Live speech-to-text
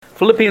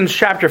Philippians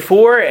chapter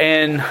 4,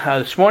 and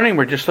this morning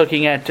we're just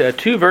looking at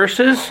two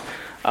verses,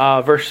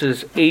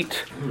 verses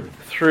 8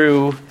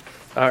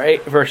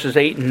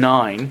 and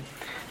 9.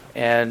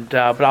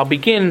 But I'll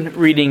begin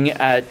reading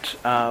at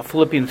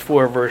Philippians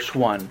 4, verse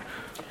 1.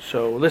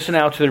 So listen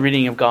out to the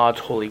reading of God's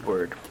holy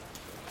word.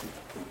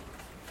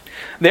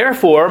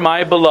 Therefore,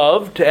 my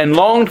beloved and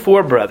longed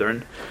for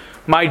brethren,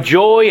 my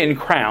joy and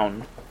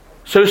crown,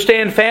 so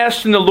stand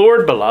fast in the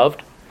Lord,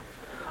 beloved.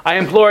 I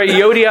implore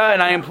Euodia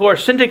and I implore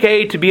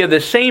Syntyche to be of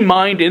the same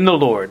mind in the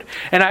Lord.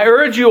 And I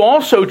urge you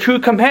also, true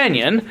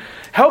companion,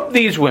 help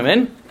these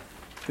women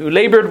who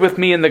labored with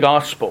me in the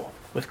gospel,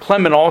 with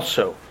Clement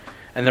also,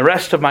 and the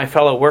rest of my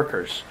fellow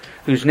workers,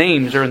 whose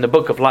names are in the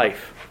book of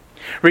life.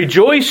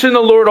 Rejoice in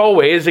the Lord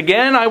always.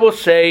 Again, I will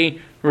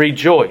say,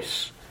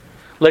 rejoice.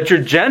 Let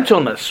your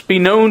gentleness be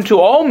known to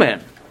all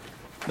men.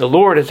 The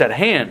Lord is at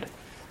hand.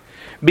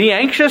 Be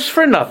anxious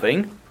for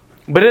nothing,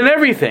 but in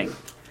everything,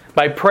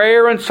 by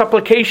prayer and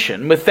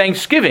supplication, with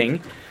thanksgiving,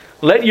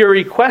 let your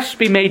requests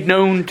be made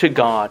known to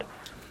God.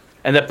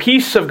 And the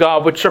peace of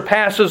God, which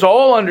surpasses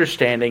all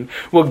understanding,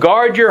 will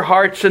guard your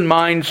hearts and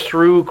minds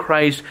through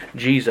Christ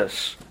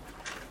Jesus.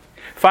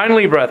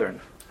 Finally, brethren,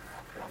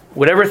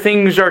 whatever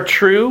things are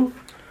true,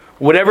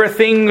 whatever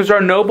things are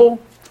noble,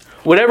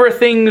 whatever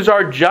things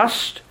are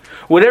just,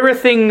 whatever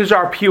things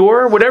are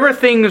pure, whatever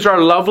things are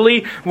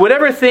lovely,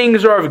 whatever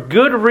things are of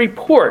good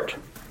report,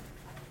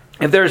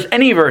 if there is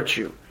any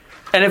virtue,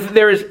 and if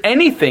there is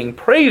anything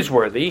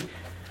praiseworthy,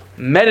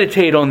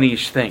 meditate on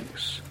these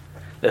things.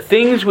 The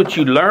things which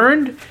you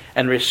learned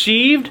and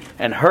received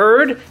and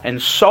heard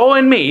and saw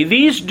in me,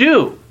 these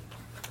do,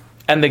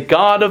 and the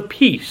God of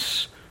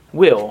peace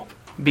will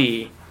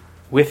be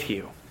with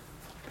you.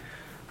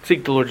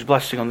 Seek the Lord's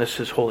blessing on this,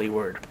 His holy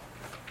word.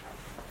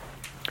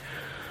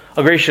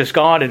 O gracious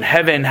God in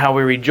heaven, how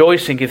we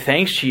rejoice and give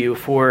thanks to you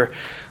for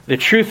the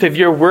truth of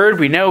your word.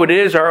 We know it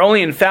is our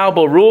only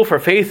infallible rule for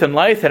faith and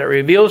life, that it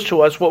reveals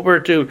to us what we're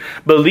to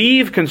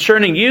believe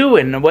concerning you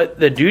and what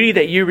the duty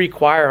that you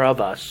require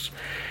of us.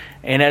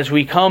 And as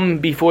we come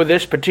before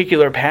this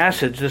particular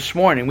passage this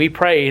morning, we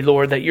pray,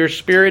 Lord, that your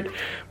Spirit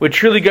would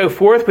truly go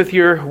forth with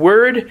your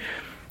word,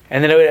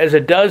 and that as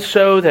it does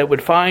so, that it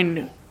would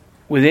find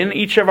within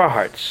each of our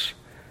hearts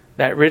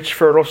that rich,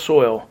 fertile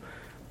soil,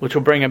 which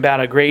will bring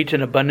about a great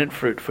and abundant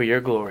fruit for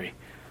your glory.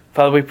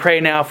 Father, we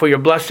pray now for your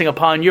blessing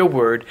upon your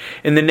word.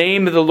 In the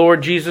name of the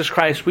Lord Jesus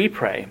Christ, we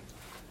pray.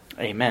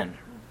 Amen.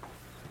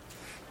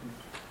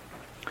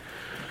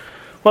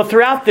 Well,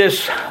 throughout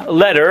this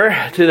letter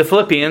to the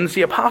Philippians,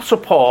 the Apostle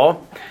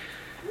Paul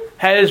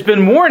has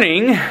been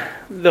warning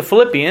the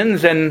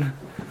Philippians, and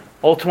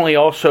ultimately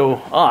also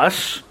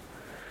us,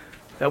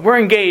 that we're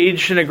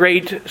engaged in a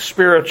great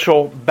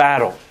spiritual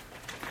battle.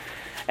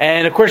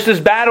 And of course, this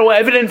battle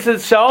evidences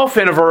itself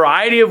in a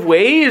variety of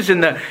ways in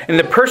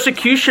the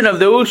persecution of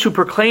those who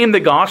proclaim the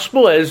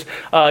gospel, as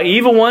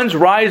evil ones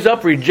rise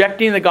up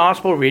rejecting the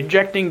gospel,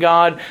 rejecting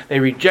God. They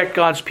reject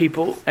God's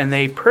people, and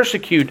they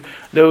persecute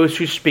those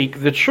who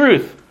speak the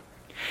truth.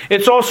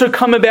 It's also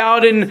come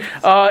about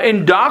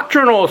in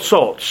doctrinal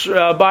assaults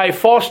by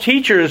false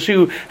teachers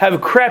who have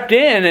crept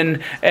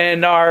in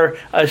and are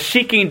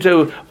seeking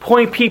to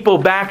point people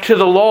back to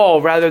the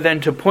law rather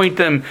than to point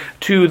them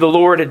to the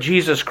Lord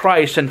Jesus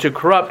Christ, and to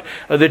corrupt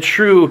the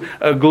true,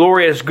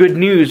 glorious good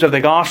news of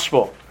the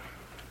gospel.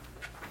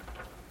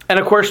 And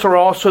of course, there are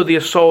also the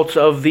assaults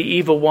of the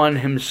evil one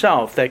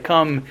himself that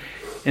come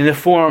in the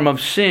form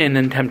of sin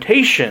and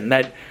temptation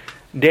that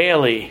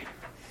daily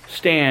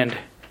stand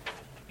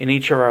in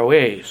each of our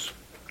ways.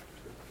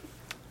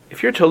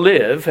 If you're to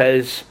live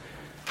as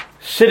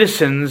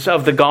citizens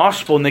of the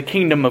gospel in the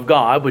kingdom of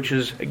God, which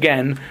is,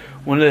 again,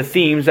 one of the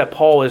themes that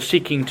Paul is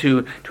seeking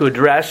to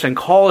address and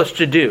call us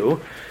to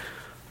do,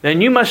 then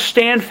you must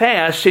stand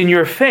fast in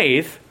your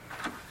faith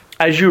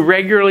as you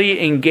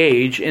regularly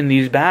engage in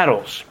these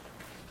battles.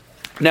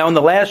 Now, in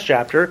the last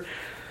chapter,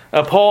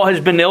 Paul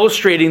has been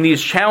illustrating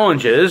these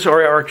challenges,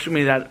 or excuse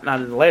me, not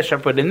in the last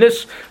chapter, but in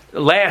this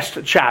last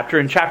chapter,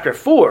 in chapter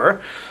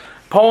 4,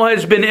 Paul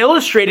has been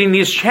illustrating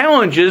these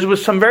challenges with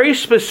some very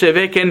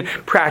specific and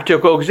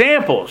practical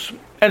examples.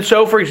 And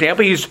so, for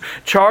example, he's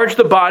charged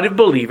the body of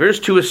believers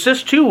to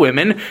assist two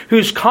women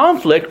whose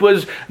conflict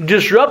was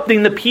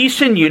disrupting the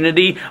peace and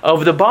unity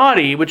of the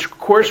body, which of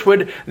course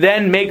would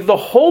then make the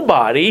whole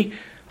body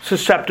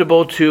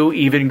susceptible to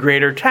even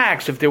greater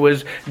attacks if there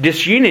was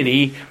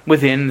disunity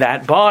within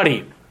that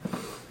body.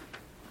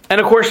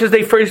 And of course, as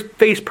they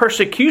face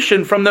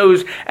persecution from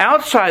those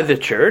outside the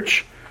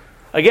church,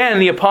 again,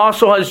 the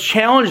apostle has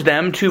challenged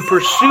them to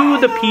pursue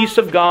the peace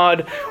of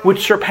God which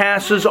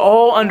surpasses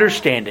all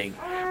understanding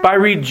by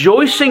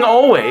rejoicing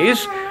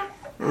always,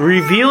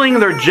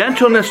 revealing their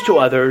gentleness to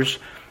others,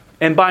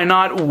 and by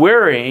not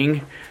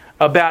worrying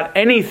about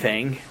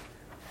anything,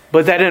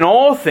 but that in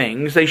all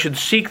things they should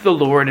seek the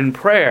Lord in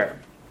prayer.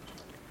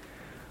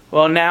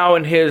 Well, now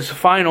in his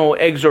final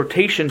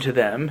exhortation to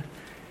them,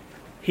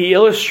 he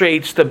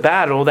illustrates the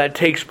battle that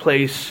takes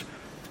place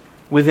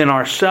within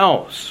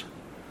ourselves.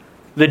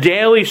 The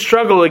daily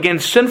struggle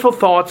against sinful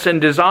thoughts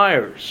and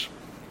desires.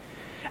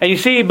 And you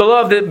see,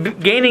 beloved, that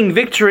gaining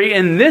victory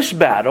in this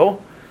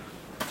battle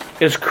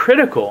is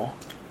critical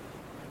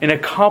in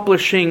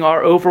accomplishing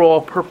our overall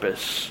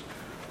purpose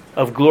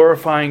of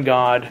glorifying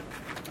God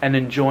and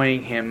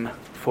enjoying Him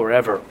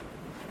forever.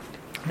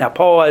 Now,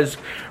 Paul has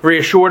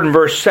reassured in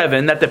verse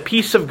 7 that the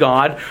peace of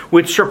God,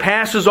 which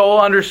surpasses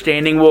all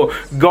understanding, will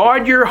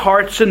guard your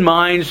hearts and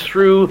minds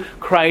through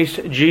Christ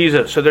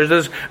Jesus. So there's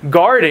this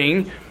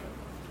guarding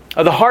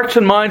of the hearts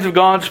and minds of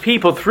God's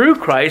people through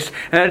Christ,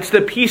 and that's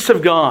the peace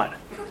of God.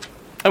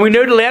 And we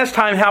noted last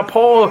time how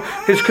Paul,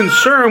 his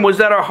concern was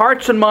that our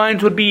hearts and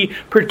minds would be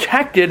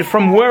protected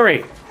from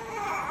worry.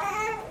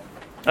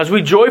 As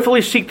we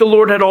joyfully seek the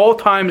Lord at all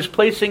times,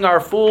 placing our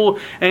full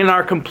and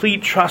our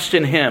complete trust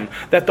in Him,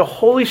 that the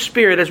Holy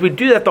Spirit, as we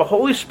do that, the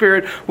Holy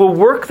Spirit will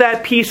work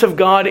that peace of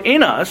God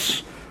in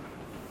us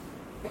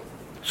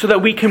so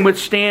that we can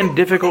withstand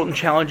difficult and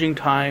challenging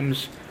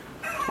times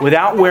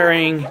without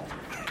worrying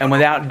and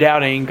without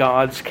doubting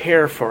God's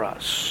care for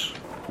us.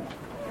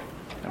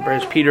 Remember,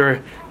 as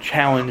Peter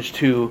challenged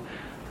to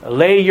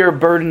lay your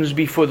burdens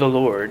before the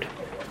Lord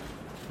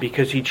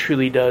because He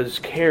truly does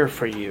care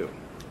for you.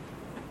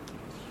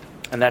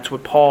 And that's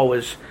what Paul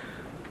was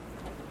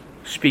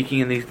speaking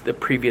in the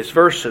previous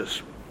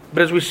verses.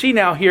 But as we see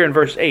now here in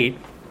verse 8,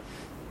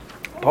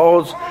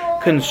 Paul's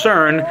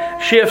concern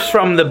shifts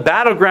from the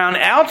battleground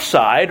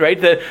outside, right?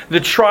 The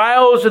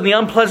trials and the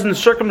unpleasant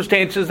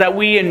circumstances that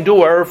we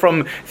endure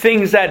from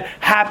things that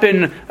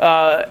happen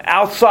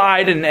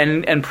outside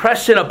and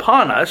press in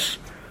upon us,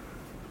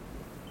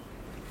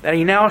 that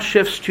he now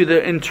shifts to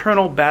the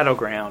internal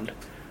battleground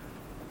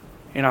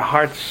in our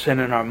hearts and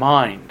in our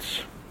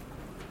minds.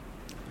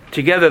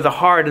 Together, the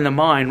heart and the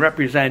mind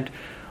represent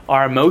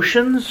our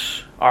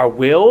emotions, our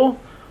will,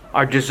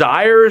 our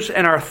desires,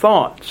 and our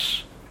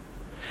thoughts.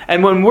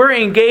 And when we're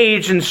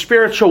engaged in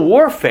spiritual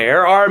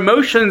warfare, our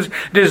emotions,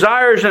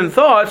 desires, and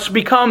thoughts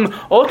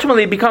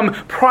ultimately become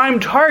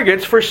prime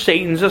targets for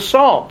Satan's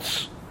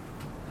assaults.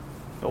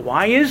 But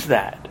why is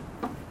that?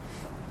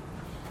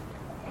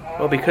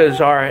 Well, because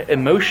our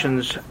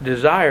emotions,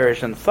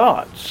 desires, and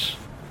thoughts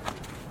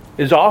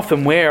is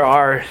often where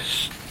our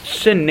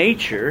sin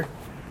nature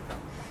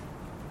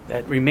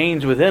that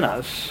remains within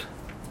us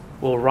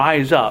will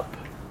rise up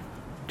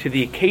to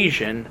the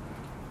occasion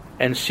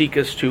and seek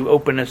us to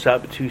open us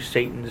up to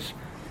Satan's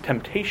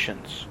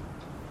temptations.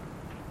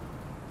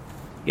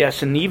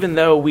 Yes, and even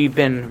though we've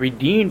been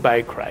redeemed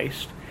by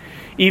Christ,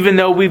 even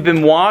though we've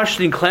been washed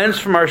and cleansed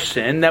from our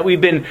sin, that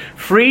we've been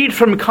freed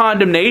from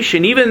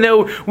condemnation, even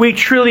though we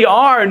truly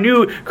are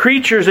new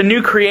creatures and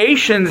new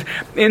creations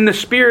in the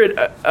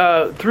Spirit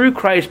through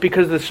Christ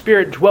because the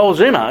Spirit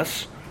dwells in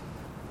us,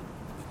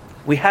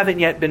 we haven't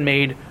yet been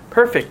made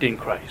perfect in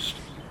Christ.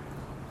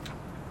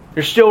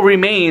 There still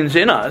remains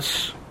in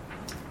us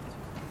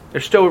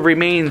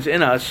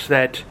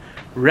that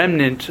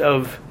remnant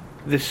of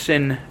the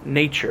sin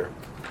nature.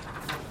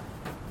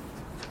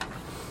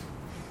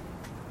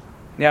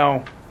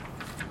 Now,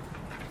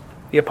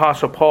 the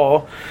Apostle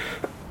Paul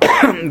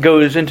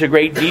goes into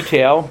great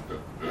detail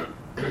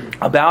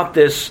about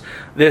this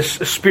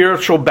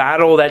spiritual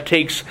battle that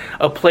takes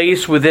a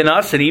place within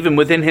us and even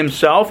within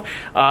himself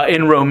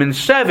in Romans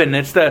 7.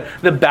 It's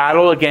the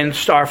battle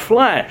against our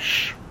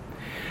flesh.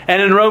 And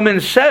in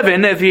Romans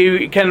 7, if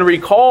you can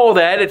recall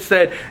that, it's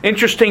that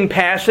interesting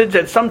passage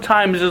that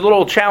sometimes is a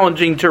little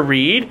challenging to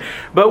read,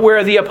 but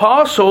where the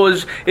apostle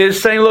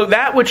is saying, look,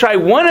 that which I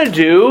want to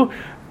do,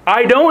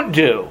 I don't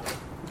do.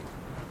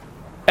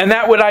 And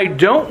that what I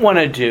don't want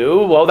to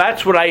do, well,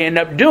 that's what I end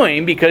up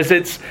doing, because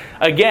it's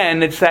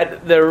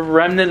that the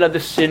remnant of the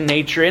sin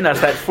nature in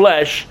us, that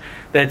flesh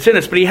that's in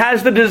us. But he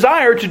has the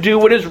desire to do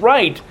what is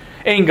right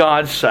in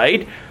God's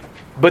sight.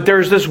 But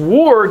there's this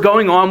war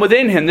going on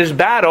within him, this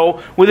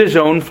battle with his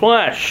own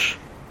flesh.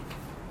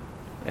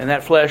 And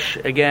that flesh,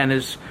 again,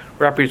 is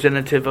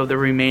representative of the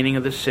remaining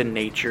of the sin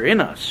nature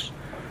in us.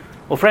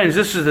 Well, friends,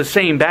 this is the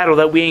same battle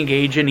that we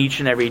engage in each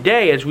and every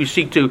day as we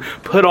seek to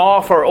put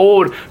off our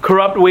old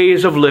corrupt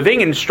ways of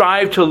living and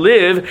strive to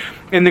live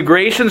in the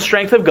grace and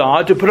strength of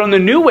God, to put on the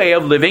new way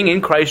of living in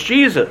Christ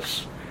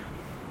Jesus.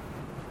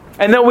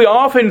 And though we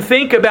often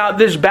think about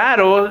this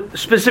battle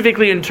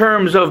specifically in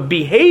terms of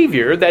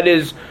behavior, that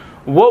is,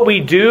 what we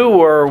do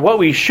or what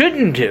we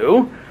shouldn't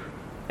do,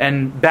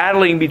 and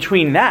battling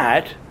between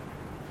that,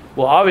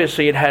 well,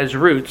 obviously it has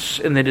roots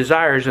in the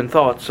desires and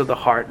thoughts of the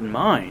heart and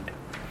mind.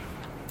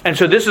 And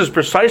so this is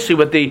precisely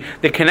what the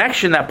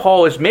connection that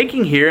Paul is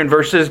making here in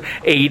verses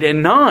 8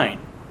 and 9.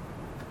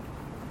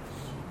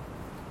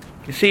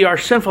 You see, our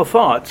sinful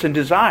thoughts and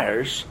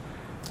desires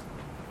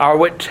are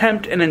what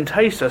tempt and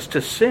entice us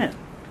to sin.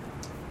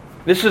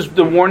 This is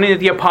the warning that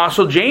the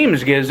Apostle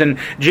James gives in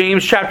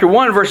James chapter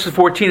 1, verses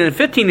 14 and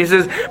 15. He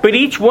says, but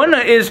each one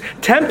is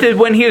tempted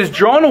when he is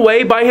drawn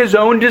away by his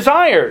own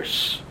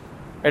desires.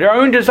 And our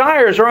own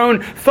desires, our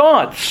own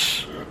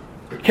thoughts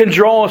can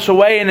draw us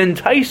away and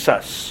entice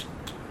us.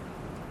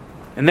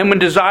 And then when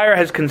desire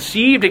has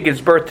conceived, it gives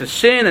birth to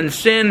sin. And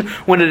sin,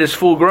 when it is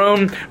full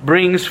grown,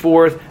 brings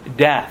forth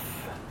death.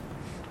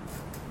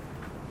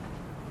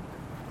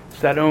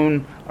 It's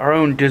our our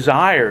own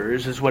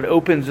desires is what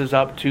opens us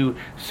up to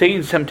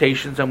Satan's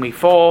temptations, and we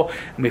fall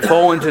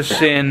into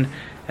sin,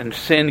 and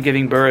sin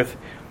giving birth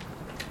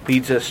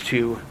leads us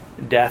to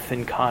death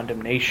and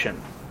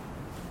condemnation.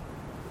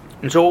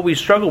 And so what we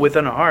struggle with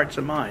in our hearts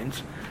and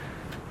minds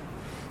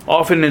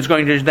often is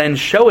going to then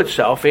show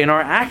itself in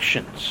our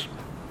actions.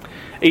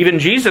 Even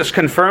Jesus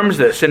confirms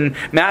this. In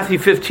Matthew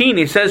 15,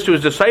 he says to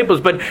his disciples,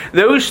 "But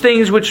those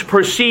things which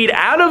proceed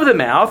out of the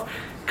mouth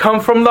come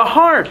from the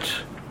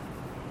heart,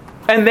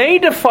 and they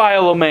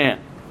defile a man.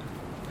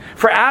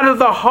 For out of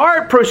the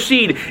heart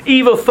proceed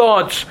evil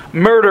thoughts,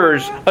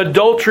 murders,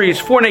 adulteries,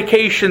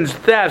 fornications,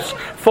 thefts,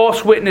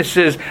 false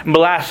witnesses,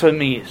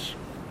 blasphemies."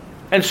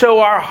 And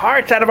so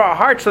out of our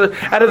hearts,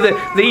 out of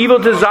the evil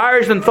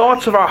desires and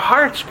thoughts of our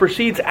hearts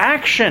proceeds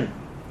action.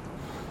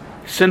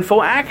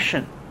 Sinful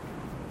action.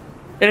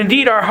 And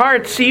indeed our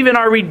hearts, even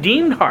our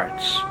redeemed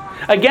hearts.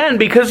 Again,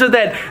 because of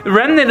that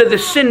remnant of the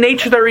sin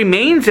nature that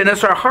remains in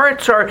us, our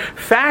hearts are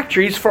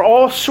factories for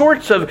all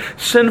sorts of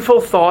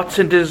sinful thoughts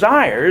and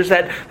desires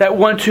that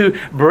want to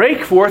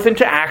break forth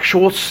into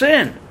actual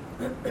sin.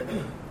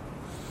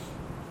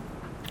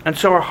 And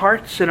so our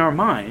hearts and our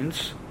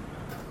minds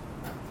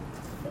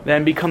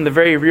then become the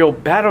very real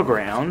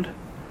battleground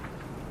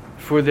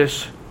for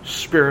this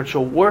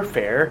spiritual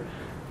warfare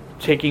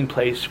taking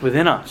place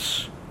within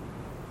us.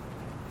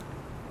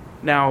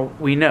 Now,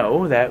 we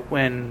know that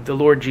when the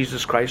Lord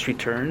Jesus Christ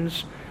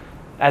returns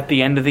at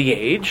the end of the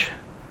age,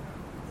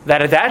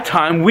 that at that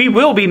time we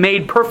will be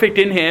made perfect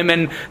in Him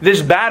and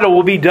this battle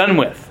will be done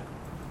with.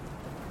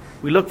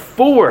 We look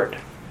forward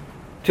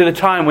to the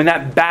time when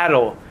that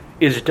battle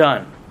is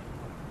done.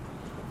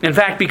 In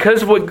fact,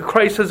 because of what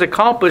Christ has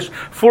accomplished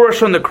for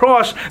us on the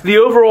cross, the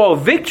overall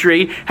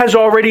victory has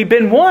already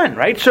been won,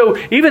 right? So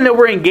even though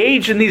we're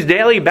engaged in these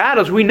daily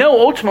battles, we know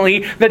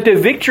ultimately that the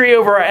victory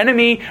over our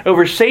enemy,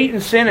 over Satan,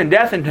 sin, and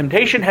death and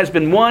temptation has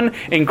been won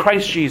in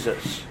Christ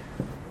Jesus.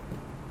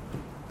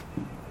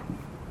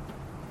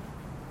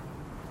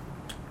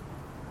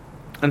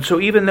 And so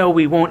even though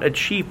we won't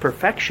achieve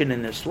perfection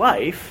in this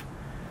life,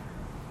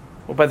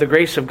 well, by the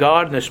grace of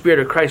God and the Spirit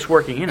of Christ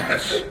working in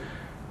us,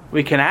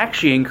 we can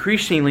actually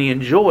increasingly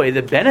enjoy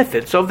the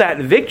benefits of that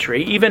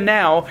victory even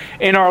now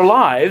in our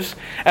lives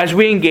as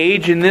we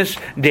engage in this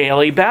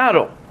daily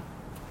battle.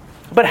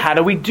 But how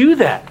do we do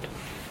that?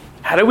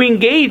 How do we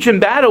engage in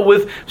battle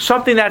with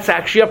something that's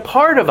actually a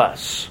part of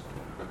us?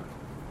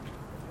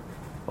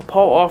 Well,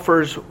 Paul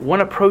offers one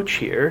approach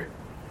here,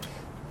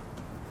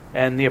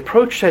 and the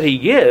approach that he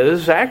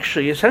gives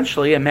actually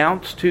essentially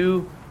amounts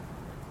to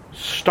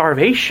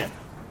starvation.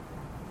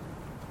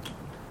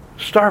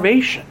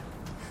 Starvation.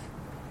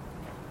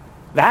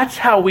 That's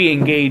how we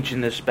engage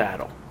in this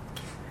battle.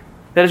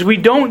 That is, we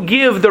don't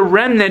give the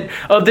remnant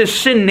of this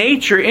sin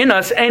nature in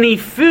us any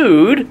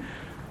food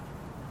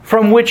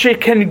from which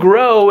it can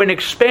grow and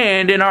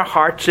expand in our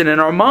hearts and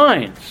in our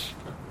minds.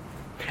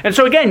 And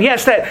so again,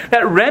 yes,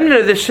 that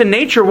remnant of this sin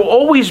nature will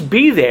always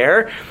be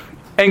there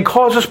and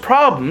cause us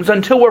problems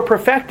until we're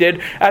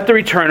perfected at the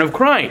return of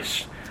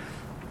Christ.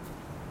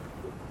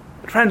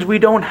 But friends, we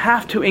don't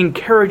have to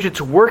encourage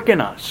its work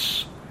in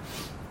us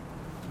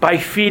by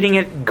feeding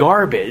it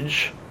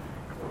garbage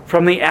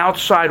from the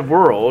outside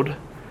world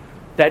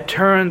that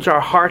turns our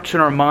hearts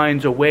and our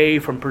minds away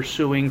from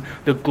pursuing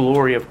the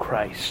glory of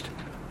Christ.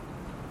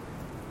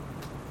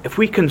 If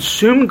we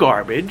consume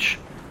garbage,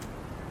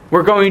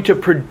 we're going to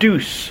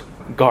produce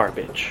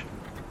garbage.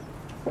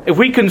 If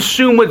we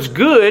consume what's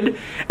good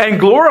and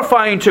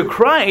glorifying to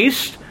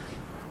Christ,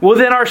 well,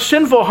 then our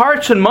sinful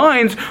hearts and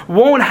minds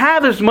won't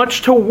have as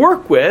much to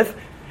work with,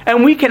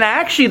 and we can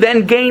actually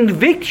then gain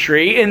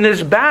victory in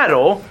this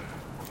battle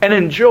and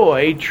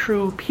enjoy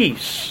true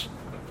peace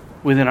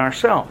within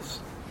ourselves.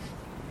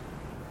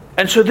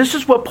 And so this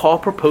is what Paul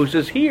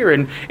proposes here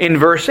in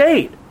verse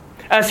 8,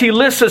 as he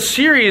lists a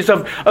series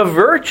of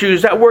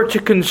virtues that we're to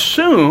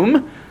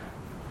consume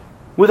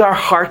with our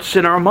hearts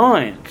and our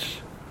minds.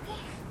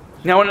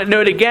 Now, I want to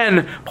note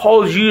again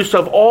Paul's use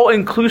of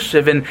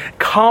all-inclusive and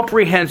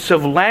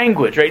comprehensive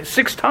language. Right?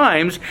 6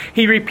 times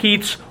he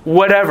repeats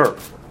whatever.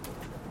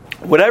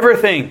 Whatever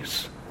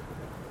things.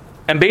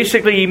 And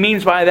basically he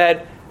means by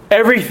that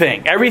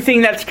everything.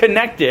 Everything that's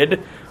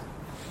connected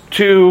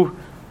to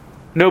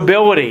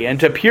nobility and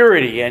to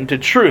purity and to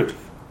truth.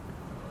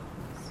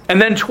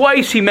 And then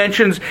twice he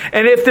mentions,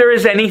 and if there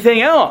is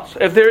anything else.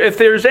 If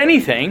there's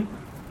anything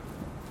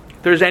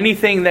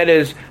that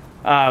is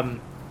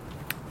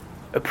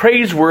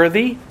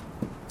praiseworthy,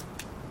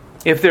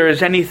 if there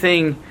is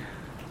anything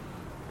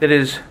that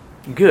is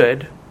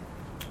good.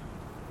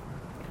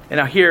 And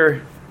now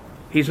here,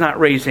 he's not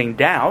raising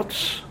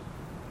doubts.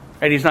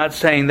 Right? He's not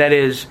saying that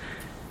is,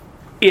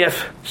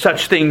 if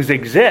such things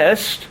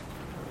exist,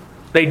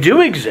 they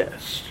do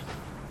exist.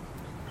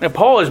 Now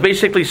Paul is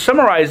basically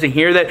summarizing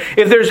here that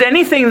if there's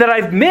anything that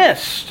I've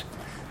missed,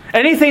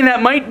 anything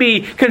that might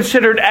be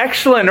considered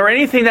excellent, or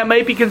anything that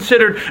might be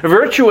considered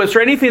virtuous,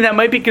 or anything that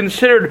might be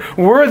considered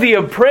worthy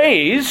of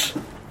praise,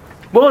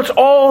 well, it's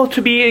all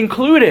to be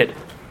included.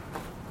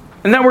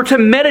 And that we're to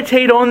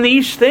meditate on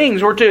these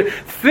things, or to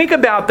think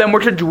about them, or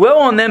to dwell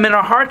on them in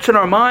our hearts and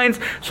our minds,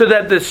 so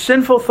that the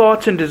sinful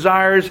thoughts and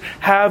desires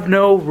have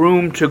no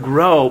room to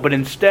grow, but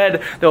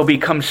instead they'll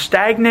become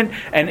stagnant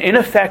and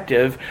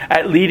ineffective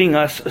at leading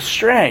us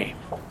astray.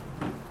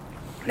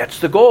 That's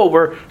the goal.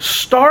 We're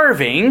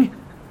starving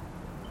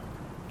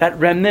that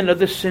remnant of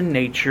the sin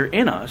nature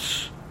in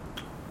us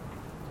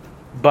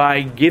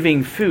by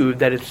giving food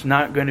that it's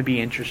not going to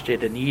be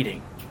interested in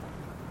eating.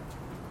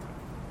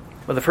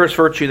 Well, the first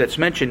virtue that's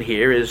mentioned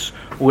here is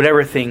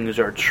whatever things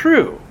are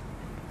true.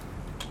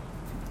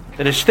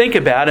 That is, think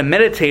about and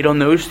meditate on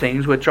those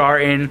things which are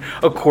in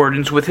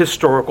accordance with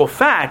historical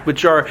fact,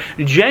 which are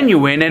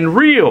genuine and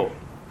real.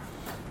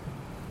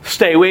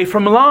 Stay away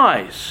from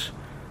lies.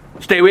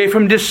 Stay away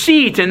from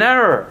deceit and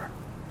error.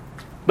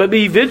 But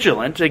be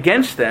vigilant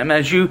against them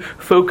as you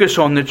focus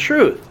on the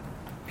truth.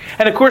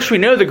 And of course, we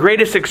know the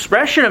greatest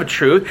expression of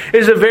truth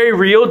is a very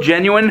real,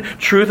 genuine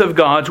truth of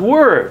God's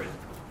Word.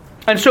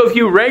 And so if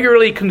you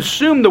regularly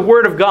consume the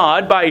Word of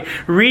God by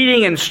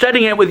reading and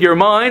studying it with your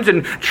minds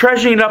and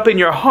treasuring it up in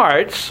your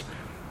hearts,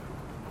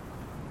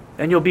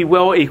 then you'll be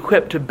well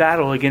equipped to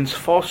battle against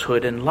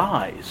falsehood and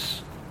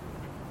lies.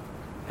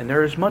 And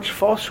there is much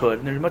falsehood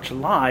and there's much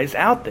lies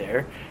out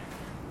there,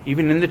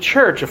 even in the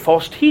church, of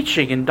false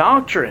teaching and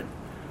doctrine.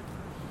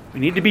 We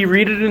need to be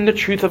rooted in the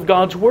truth of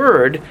God's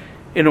Word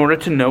in order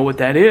to know what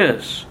that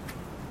is.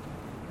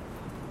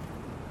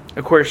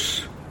 Of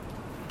course,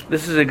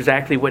 this is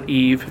exactly what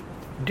Eve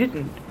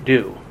didn't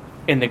do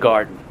in the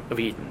Garden of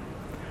Eden.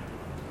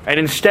 And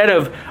instead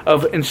of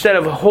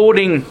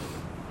holding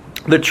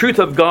the truth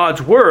of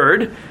God's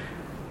Word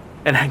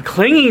and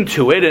clinging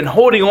to it and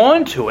holding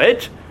on to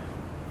it,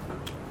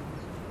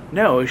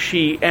 no,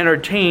 she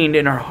entertained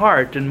in her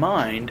heart and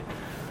mind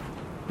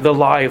the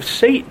lie of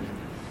Satan.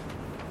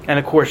 And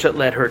of course it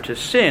led her to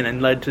sin,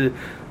 and led to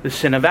the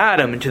sin of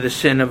Adam, and to the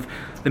sin of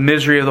the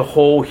misery of the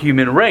whole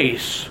human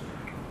race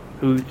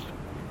who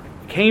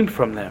came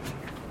from them.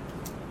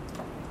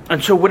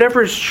 And so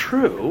whatever is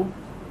true,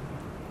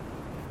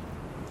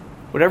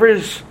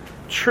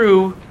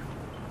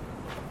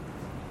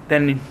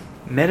 then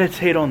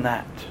meditate on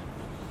that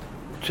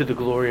to the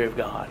glory of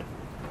God.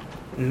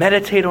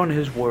 Meditate on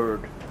His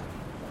Word.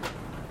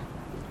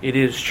 It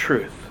is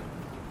truth.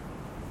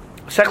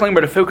 Secondly,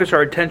 we're to focus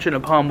our attention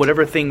upon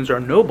whatever things are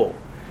noble,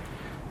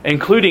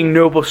 including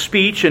noble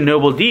speech and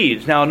noble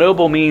deeds. Now,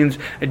 noble means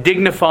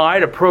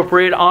dignified,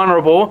 appropriate,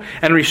 honorable,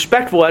 and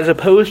respectful, as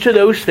opposed to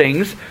those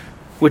things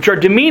which are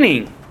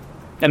demeaning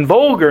and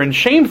vulgar and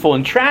shameful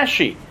and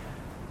trashy.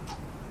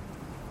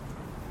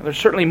 And there's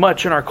certainly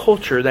much in our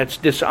culture that's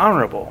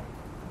dishonorable.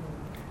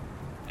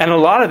 And a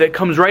lot of it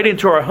comes right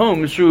into our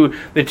homes through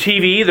the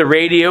TV, the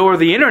radio, or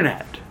the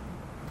internet.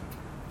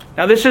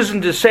 Now, this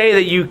isn't to say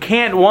that you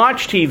can't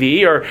watch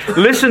TV or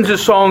listen to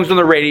songs on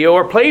the radio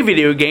or play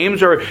video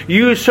games or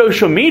use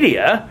social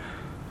media.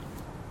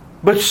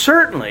 But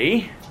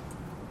certainly,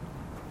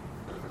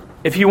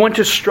 if you want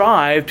to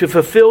strive to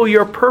fulfill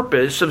your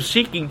purpose of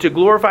seeking to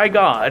glorify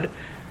God,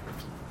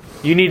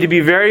 you need to be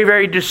very,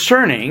 very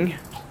discerning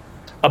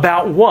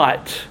about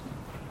what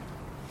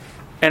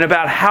and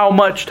about how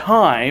much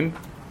time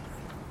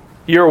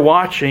you're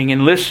watching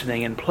and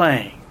listening and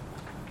playing.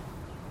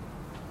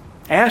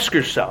 Ask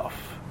yourself,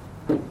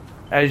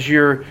 as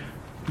you're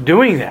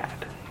doing that,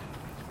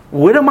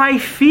 what am I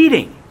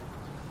feeding?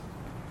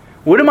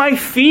 What am I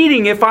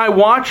feeding if I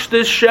watch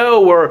this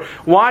show or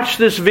watch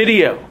this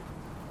video?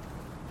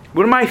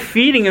 What am I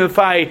feeding if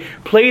I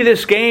play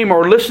this game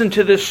or listen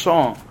to this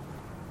song?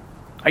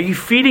 Are you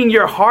feeding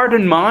your heart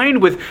and mind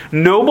with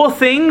noble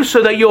things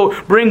so that you'll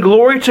bring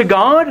glory to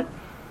God?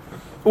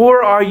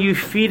 Or are you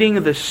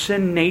feeding the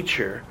sin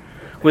nature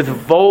with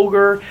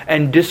vulgar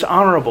and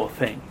dishonorable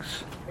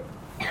things?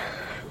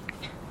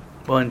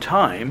 Well, in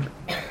time,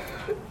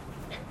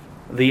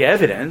 the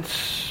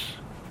evidence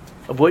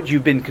of what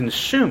you've been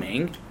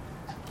consuming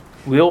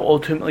will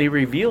ultimately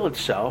reveal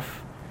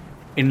itself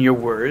in your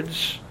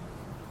words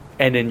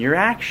and in your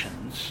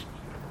actions.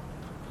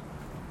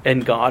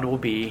 And God will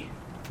be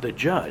the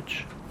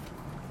judge.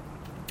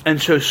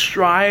 And so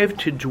strive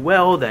to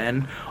dwell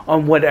then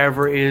on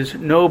whatever is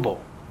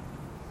noble.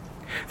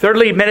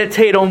 Thirdly,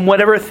 meditate on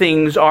whatever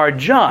things are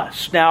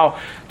just. Now,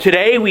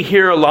 today we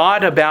hear a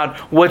lot about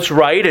what's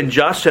right and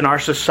just in our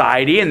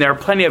society, and there are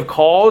plenty of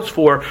calls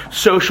for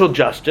social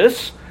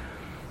justice.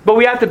 But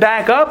we have to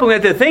back up and we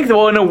have to think,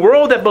 well, in a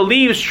world that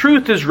believes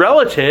truth is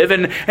relative,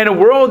 and in a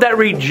world that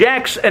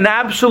rejects an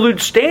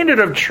absolute standard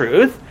of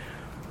truth,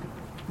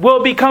 well,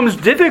 it becomes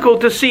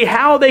difficult to see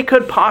how they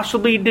could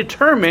possibly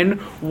determine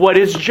what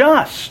is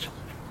just.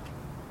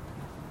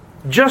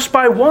 Just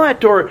by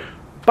what, or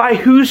by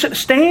whose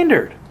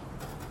standard?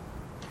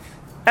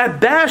 At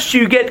best,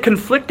 you get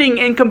conflicting,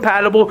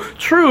 incompatible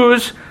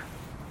truths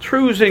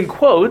in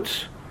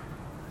quotes,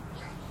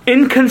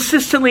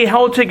 inconsistently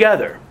held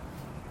together.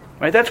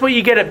 Right? That's what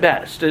you get at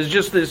best, is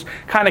just this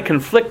kind of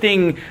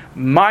conflicting,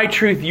 my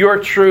truth, your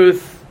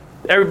truth,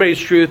 everybody's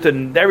truth,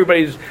 and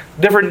everybody's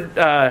different.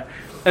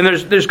 And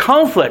there's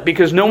conflict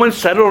because no one's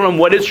settled on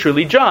what is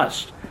truly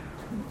just.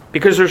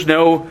 because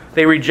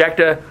they reject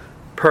a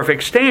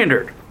perfect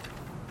standard.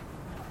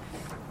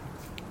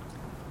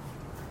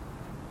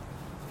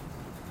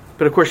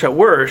 But of course, the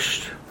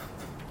worst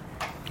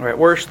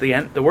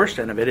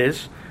end of it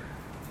is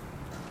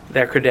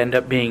that could end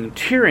up being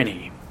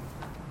tyranny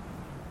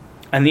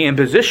and the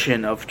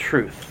imposition of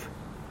truth,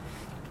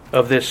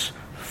 of this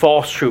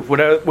false truth,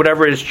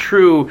 whatever is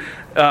true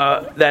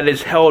that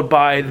is held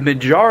by the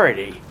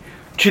majority,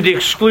 to the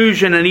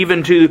exclusion and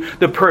even to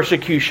the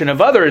persecution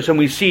of others. And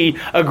we see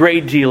a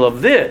great deal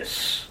of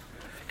this,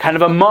 kind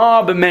of a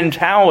mob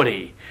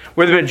mentality,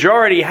 where the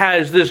majority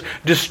has this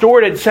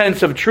distorted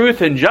sense of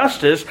truth and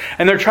justice,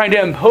 and they're trying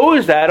to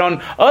impose that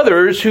on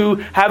others who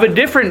have a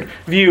different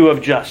view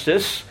of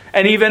justice,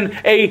 and even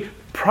a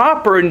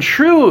proper and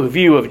true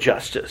view of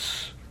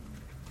justice.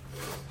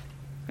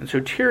 And so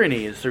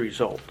tyranny is the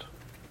result.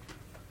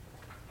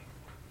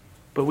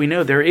 But we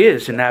know there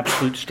is an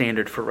absolute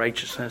standard for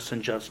righteousness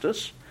and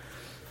justice.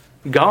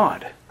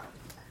 God.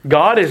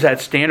 God is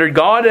that standard.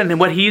 God and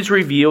what He's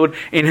revealed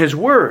in His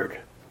Word.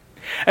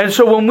 And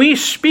so when we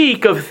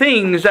speak of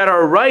things that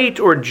are right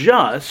or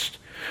just,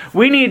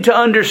 we need to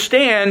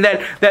understand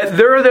that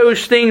there are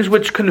those things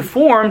which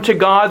conform to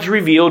God's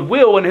revealed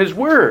will in His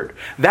Word.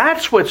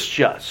 That's what's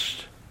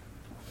just.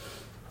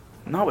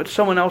 Not what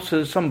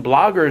some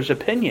blogger's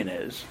opinion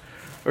is,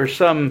 or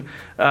some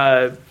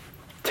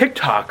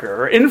TikToker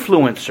or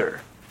influencer.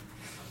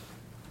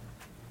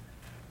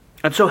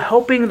 And so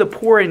helping the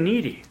poor and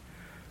needy,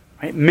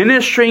 right?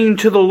 Ministering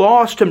to the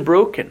lost and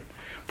broken,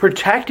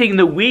 protecting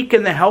the weak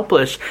and the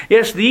helpless.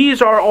 Yes,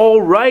 these are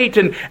all right,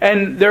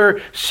 and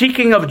they're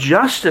seeking of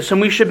justice, and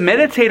we should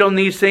meditate on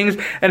these things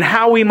and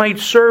how we might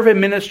serve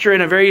and minister in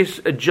a very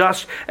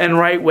just and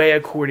right way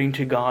according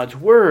to God's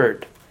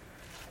Word.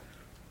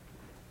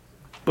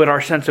 But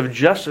our sense of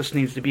justice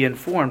needs to be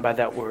informed by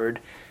that Word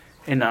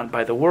and not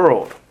by the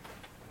world.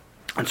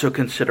 And so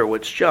consider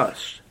what's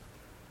just.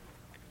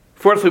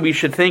 Fourthly, we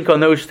should think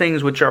on those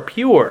things which are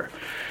pure.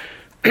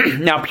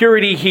 Now,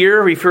 purity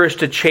here refers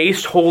to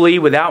chaste, holy,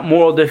 without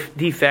moral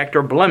defect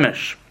or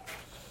blemish.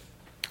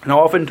 And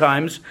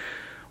oftentimes,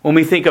 when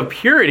we think of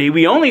purity,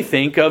 we only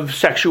think of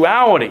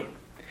sexuality.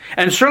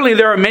 And certainly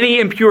there are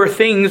many impure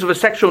things of a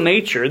sexual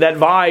nature that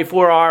vie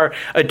for our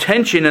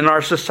attention in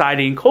our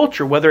society and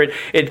culture, whether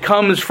it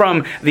comes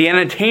from the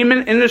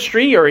entertainment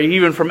industry or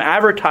even from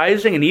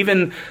advertising and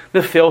even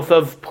the filth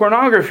of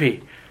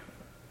pornography.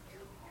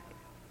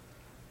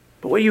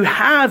 But what you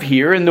have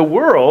here in the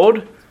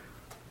world,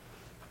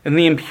 and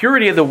the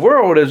impurity of the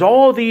world, is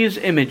all these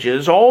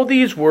images, all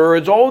these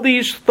words, all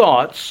these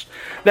thoughts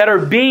that are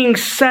being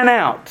sent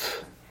out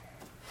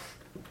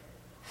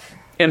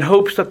in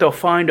hopes that they'll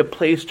find a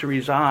place to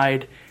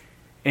reside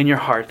in your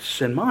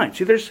hearts and minds.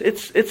 See,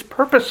 it's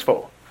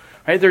purposeful,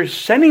 right? They're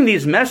sending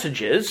these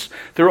messages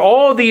through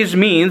all these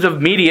means of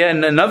media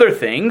and other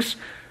things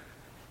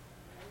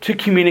to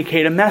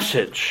communicate a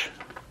message.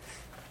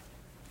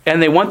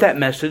 And they want that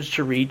message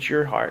to reach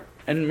your heart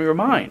and your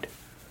mind.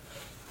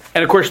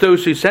 And of course,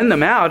 those who send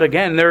them out,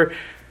 again, they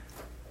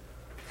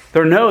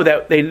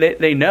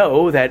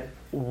know that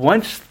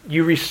once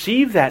you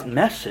receive that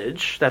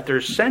message that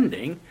they're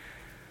sending,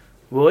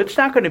 well, it's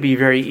not going to be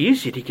very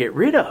easy to get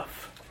rid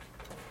of.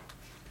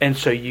 And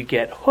so you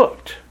get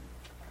hooked.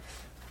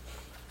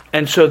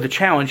 And so the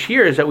challenge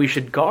here is that we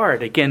should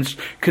guard against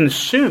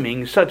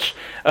consuming such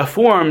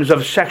forms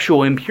of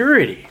sexual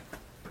impurity.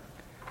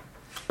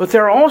 But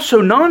there are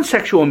also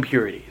non-sexual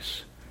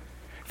impurities.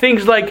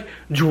 Things like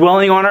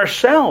dwelling on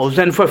ourselves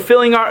and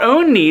fulfilling our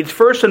own needs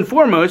first and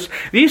foremost.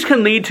 These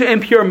can lead to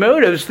impure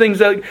motives,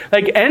 things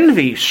like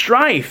envy,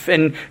 strife,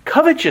 and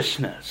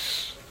covetousness.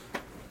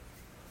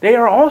 They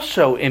are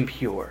also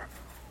impure.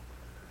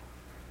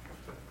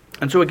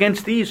 And so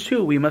against these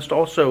too, we must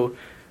also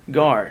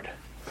guard.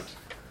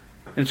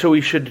 And so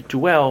we should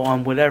dwell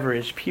on whatever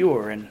is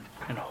pure and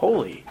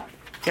holy.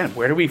 Again,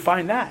 where do we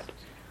find that?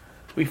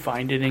 We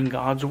find it in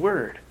God's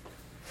Word.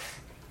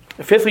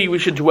 Fifthly, we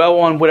should dwell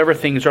on whatever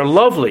things are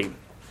lovely.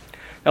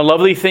 Now,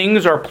 lovely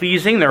things are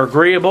pleasing, they're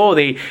agreeable,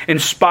 they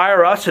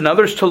inspire us and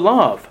others to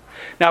love.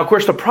 Now, of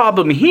course, the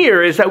problem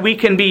here is that we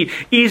can be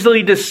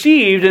easily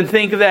deceived and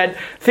think that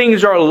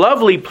things are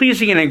lovely,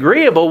 pleasing, and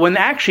agreeable when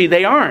actually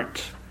they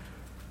aren't.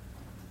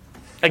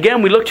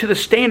 Again, we look to the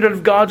standard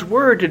of God's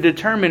Word to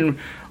determine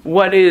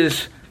what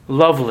is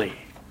lovely.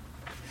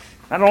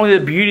 Not only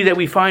the beauty that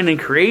we find in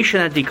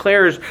creation that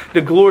declares the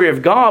glory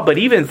of God, but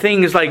even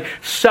things like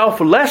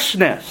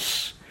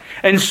selflessness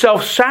and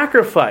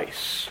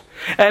self-sacrifice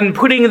and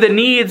putting the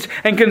needs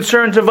and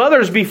concerns of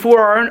others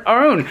before our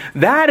own.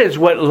 That is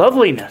what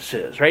loveliness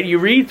is, right? You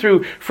read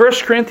through 1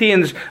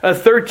 Corinthians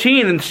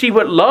 13 and see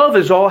what love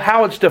is all,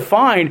 how it's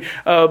defined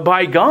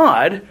by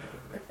God.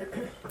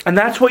 And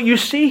that's what you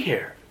see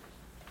here.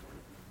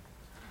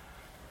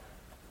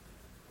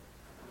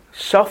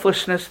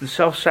 Selflessness and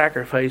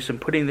self-sacrifice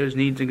and putting those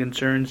needs and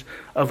concerns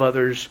of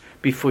others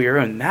before your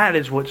own. That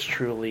is what's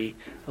truly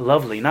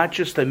lovely. Not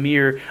just the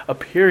mere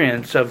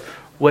appearance of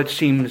what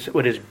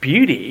is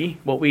beauty,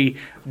 what we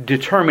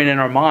determine in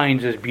our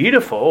minds as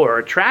beautiful or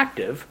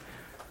attractive,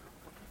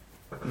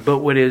 but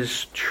what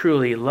is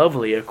truly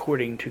lovely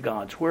according to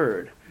God's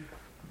Word.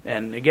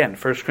 And again,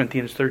 1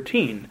 Corinthians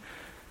 13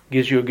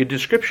 gives you a good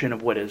description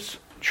of what is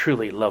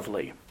truly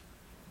lovely.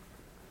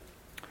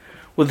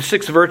 Well, the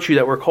sixth virtue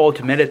that we're called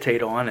to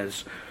meditate on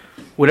is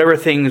whatever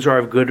things are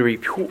of good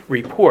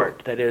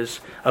report, that is,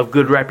 of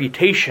good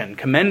reputation,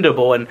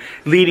 commendable, and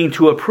leading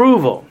to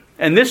approval.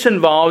 And this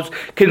involves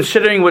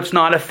considering what's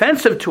not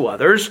offensive to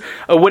others,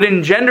 what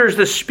engenders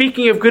the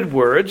speaking of good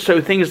words,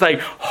 so things like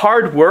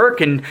hard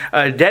work and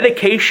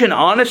dedication,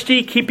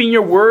 honesty, keeping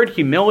your word,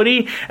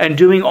 humility, and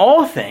doing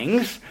all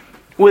things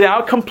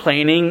without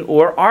complaining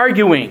or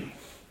arguing.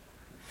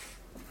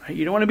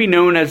 You don't want to be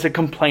known as a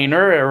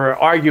complainer or an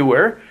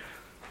arguer.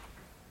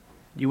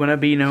 You want to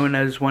be known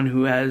as one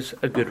who has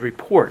a good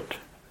report.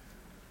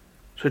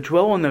 So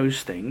dwell on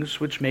those things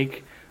which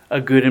make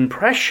a good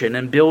impression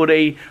and build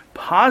a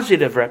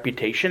positive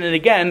reputation. And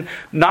again,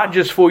 not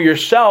just for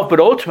yourself, but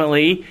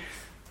ultimately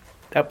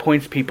that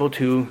points people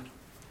to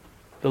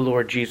the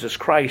Lord Jesus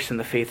Christ and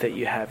the faith that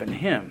you have in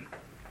Him.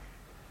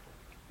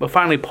 But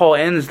finally, Paul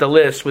ends the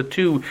list with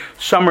two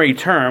summary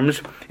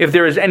terms. If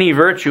there is any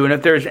virtue and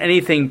if there is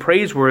anything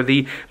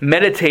praiseworthy,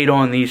 meditate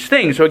on these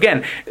things. So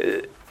again,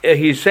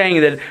 he's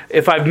saying that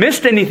if I've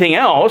missed anything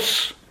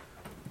else,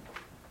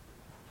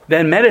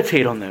 then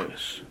meditate on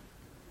those.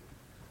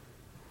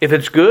 If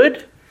it's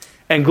good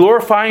and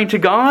glorifying to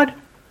God,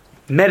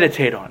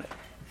 meditate on it.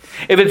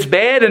 If it's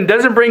bad and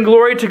doesn't bring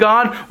glory to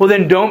God, well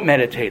then don't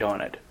meditate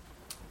on it.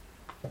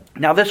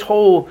 Now this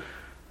whole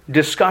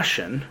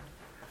discussion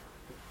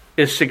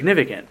is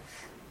significant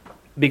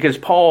because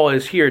Paul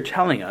is here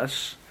telling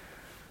us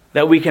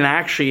that we can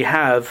actually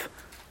have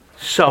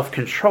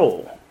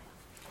self-control.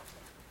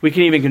 We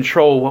can even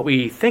control what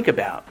we think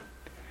about.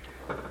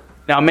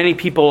 Now many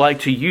people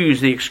like to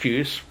use the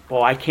excuse,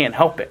 well, I can't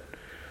help it.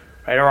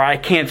 Right? Or I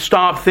can't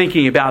stop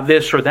thinking about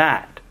this or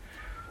that.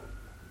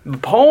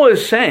 But Paul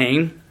is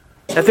saying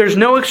that there's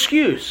no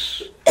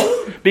excuse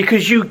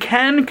because you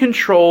can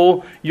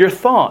control your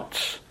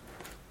thoughts.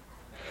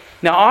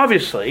 Now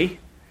obviously,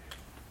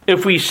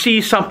 if we see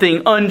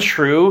something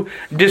untrue,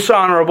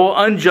 dishonorable,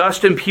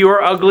 unjust,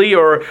 impure, ugly,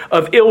 or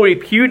of ill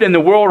repute in the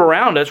world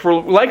around us, we're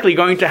likely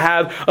going to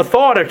have a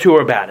thought or two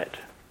about it.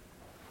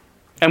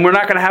 And we're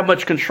not going to have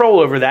much control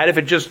over that if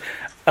it just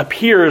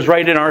appears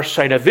right in our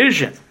sight of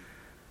vision.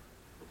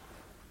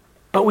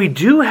 But we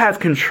do have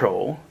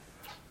control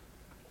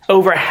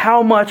over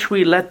how much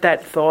we let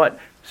that thought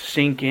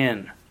sink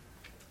in.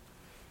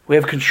 We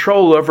have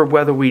control over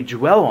whether we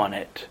dwell on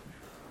it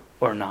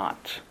or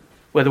not,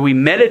 whether we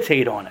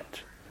meditate on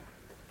it.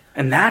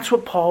 And that's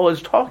what Paul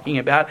is talking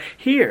about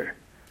here.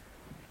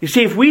 You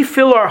see, if we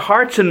fill our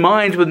hearts and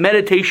minds with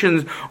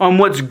meditations on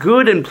what's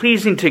good and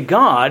pleasing to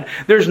God,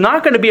 there's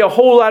not going to be a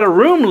whole lot of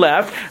room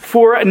left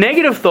for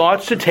negative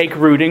thoughts to take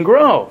root and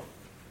grow.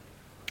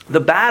 The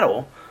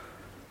battle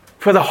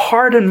for the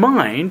heart and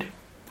mind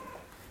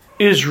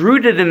is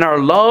rooted in our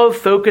love,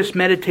 focused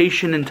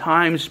meditation, and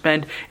time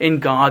spent in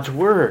God's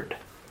Word.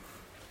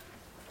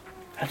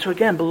 And so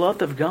again,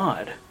 beloved of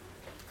God,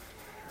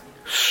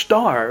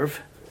 starve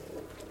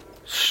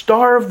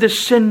the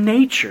sin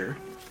nature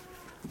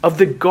of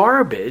the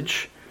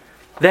garbage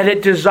that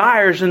it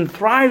desires and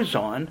thrives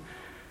on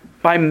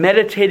by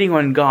meditating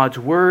on God's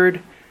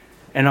Word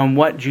and on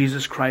what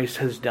Jesus Christ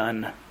has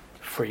done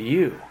for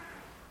you.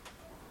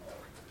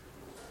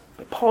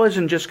 But Paul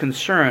isn't just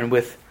concerned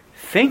with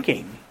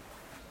thinking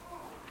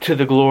to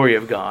the glory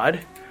of God.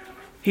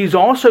 He's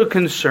also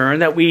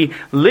concerned that we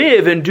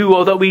live and do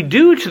all that we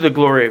do to the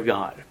glory of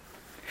God.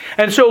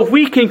 And so if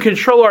we can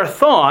control our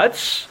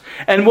thoughts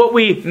and what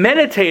we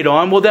meditate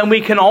on, well then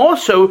we can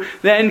also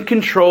then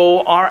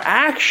control our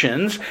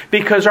actions,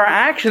 because our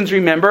actions,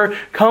 remember,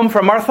 come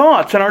from our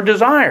thoughts and our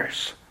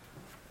desires.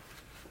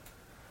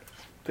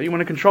 So you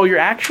want to control your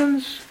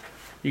actions?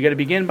 You got to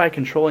begin by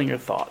controlling your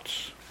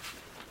thoughts.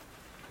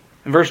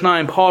 In verse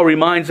 9, Paul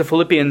reminds the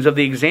Philippians of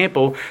the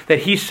example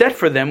that he set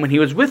for them when he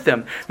was with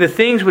them. The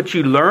things which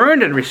you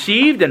learned and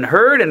received and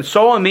heard and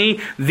saw in me,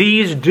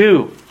 these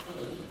do.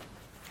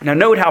 Now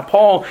note how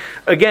Paul,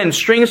 again,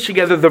 strings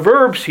together the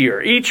verbs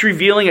here, each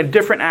revealing a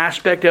different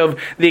aspect of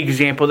the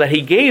example that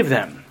he gave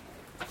them.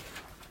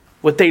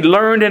 What they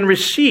learned and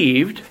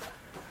received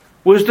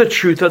was the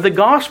truth of the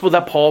gospel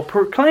that Paul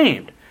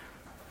proclaimed.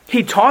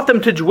 He taught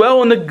them to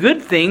dwell on the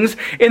good things,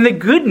 in the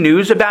good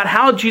news about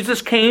how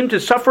Jesus came to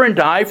suffer and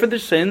die for the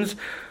sins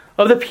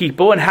of the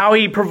people, and how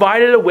he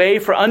provided a way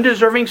for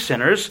undeserving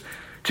sinners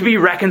to be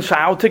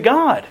reconciled to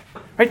God.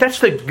 Right? That's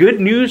the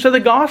good news of the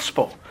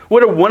gospel.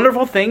 What a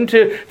wonderful thing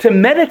to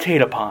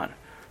meditate upon.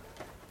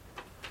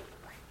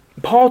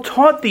 Paul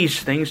taught these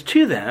things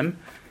to them,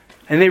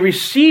 and they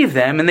received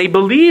them, and they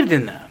believed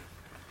in them.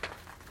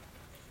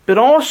 But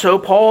also,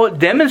 Paul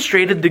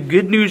demonstrated the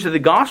good news of the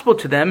gospel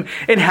to them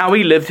in how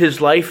he lived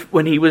his life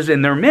when he was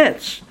in their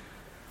midst.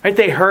 Right?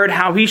 They heard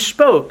how he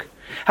spoke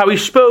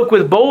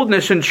with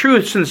boldness and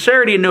truth,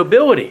 sincerity and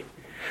nobility.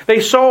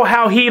 They saw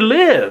how he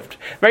lived,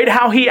 right?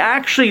 How he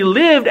actually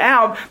lived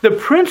out the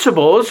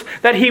principles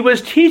that he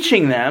was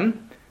teaching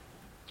them.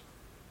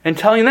 and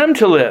telling them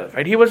to live.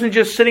 Right? He wasn't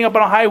just sitting up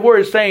on a high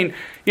horse saying,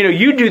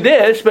 you do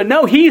this, but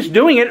no, he's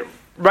doing it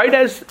right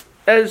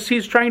as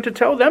he's trying to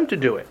tell them to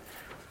do it.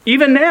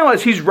 Even now,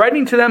 as he's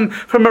writing to them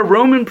from a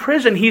Roman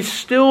prison, he's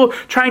still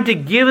trying to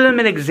give them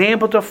an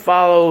example to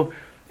follow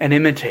and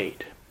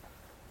imitate.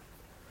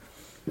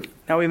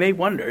 Now we may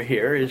wonder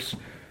here, is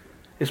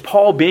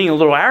Paul being a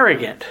little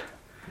arrogant?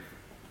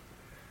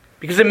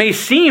 Because it may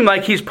seem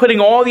like he's putting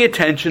all the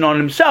attention on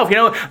himself.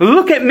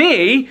 Look at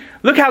me.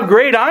 Look how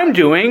great I'm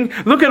doing.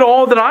 Look at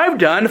all that I've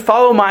done.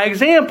 Follow my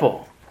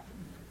example.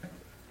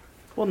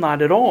 Well,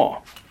 not at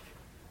all.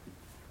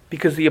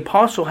 Because the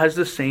apostle has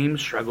the same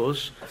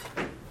struggles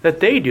that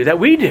they do, that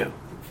we do.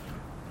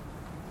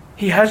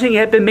 He hasn't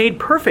yet been made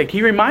perfect.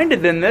 He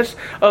reminded them this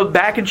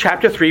back in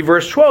chapter 3,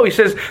 verse 12. He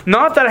says,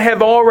 "Not that I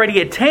have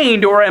already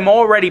attained or am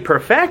already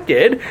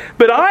perfected,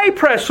 but I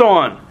press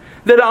on,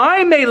 that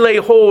I may lay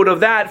hold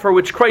of that for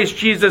which Christ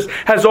Jesus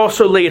has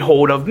also laid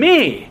hold of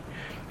me."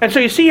 And so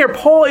you see here,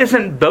 Paul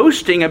isn't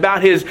boasting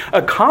about his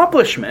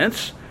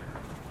accomplishments.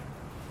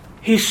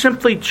 He's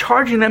simply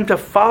charging them to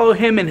follow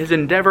him in his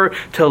endeavor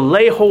to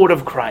lay hold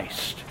of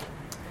Christ.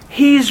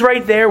 He's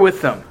right there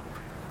with them.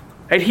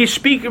 And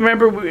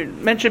remember we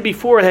mentioned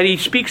before that he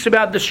speaks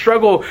about the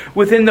struggle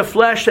within the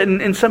flesh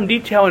in some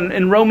detail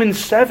in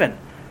Romans 7.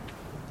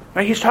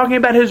 Right? He's talking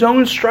about his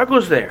own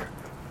struggles there.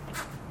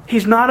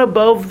 He's not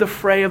above the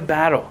fray of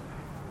battle.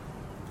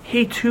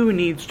 He too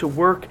needs to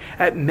work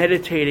at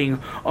meditating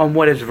on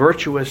what is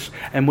virtuous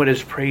and what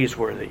is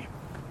praiseworthy.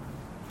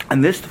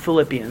 And this the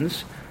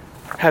Philippians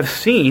have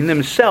seen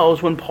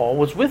themselves when Paul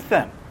was with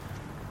them.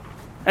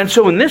 And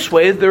so in this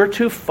way, they're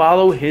to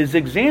follow his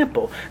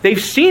example.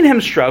 They've seen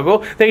him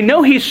struggle. They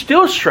know he's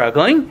still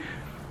struggling.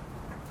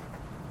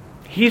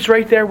 He's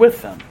right there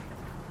with them.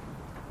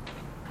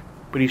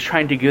 But he's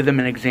trying to give them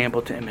an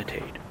example to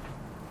imitate.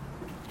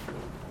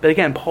 But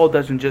again, Paul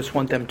doesn't just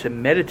want them to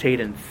meditate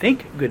and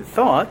think good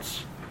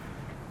thoughts.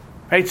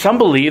 Right? Some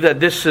believe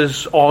that this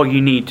is all you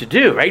need to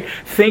do, right?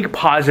 Think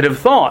positive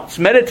thoughts.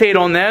 Meditate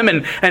on them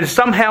and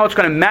somehow it's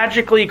going to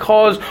magically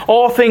cause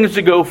all things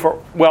to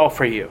go well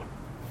for you.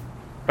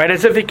 Right?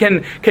 As if it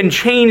can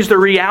change the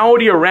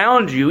reality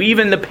around you,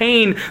 even the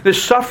pain, the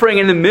suffering,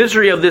 and the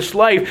misery of this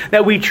life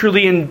that we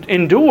truly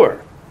endure.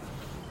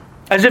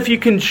 As if you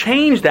can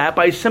change that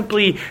by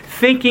simply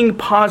thinking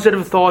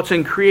positive thoughts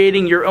and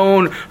creating your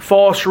own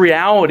false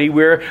reality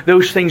where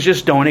those things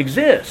just don't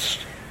exist.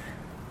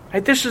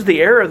 Right? This is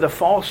the error of the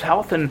false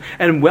health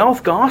and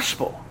wealth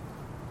gospel.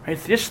 Right?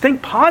 Just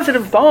think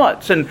positive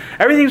thoughts and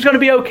everything's going to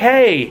be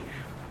okay.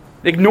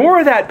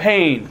 Ignore that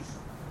pain.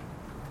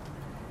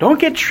 Don't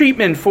get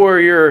treatment for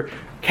your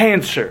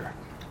cancer.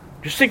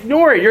 Just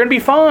ignore it. You're going to be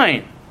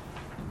fine.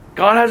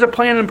 God has a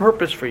plan and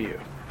purpose for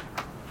you.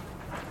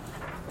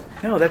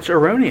 No, that's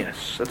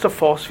erroneous. That's a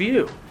false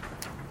view.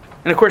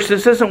 And of course,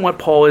 this isn't what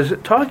Paul is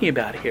talking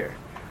about here.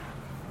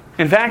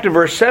 In fact, in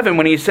verse 7,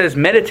 when he says,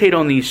 meditate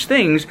on these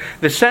things,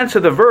 the sense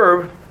of the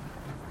verb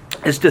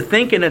is to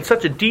think in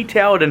such a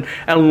detailed and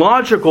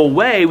logical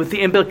way with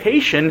the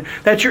implication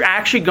that you're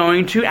actually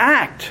going to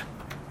act.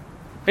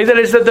 That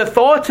is, that the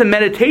thoughts and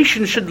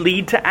meditation should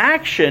lead to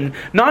action,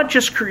 not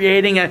just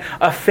creating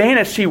a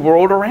fantasy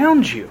world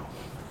around you.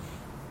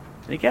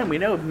 And again, we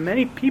know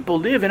many people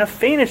live in a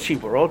fantasy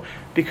world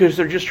because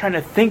they're just trying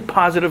to think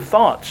positive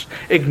thoughts,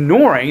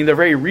 ignoring the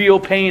very real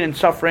pain and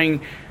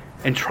suffering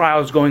and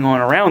trials going on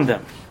around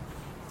them.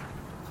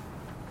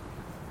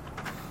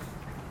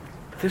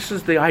 This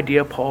is the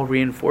idea Paul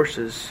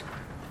reinforces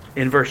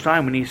in verse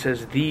 9 when he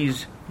says,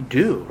 these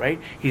do, right?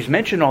 He's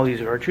mentioned all these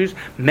virtues,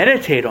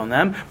 meditate on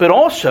them, but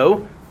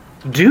also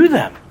do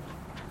them.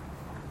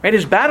 Right?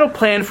 His battle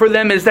plan for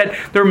them is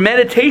that their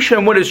meditation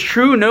on what is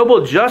true,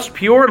 noble, just,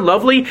 pure,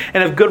 lovely,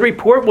 and of good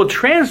report will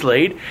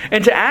translate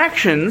into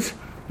actions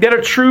that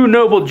are true,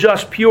 noble,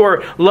 just,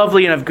 pure,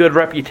 lovely, and of good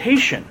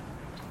reputation,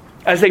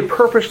 as they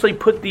purposely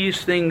put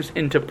these things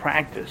into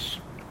practice.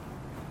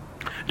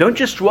 Don't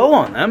just dwell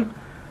on them,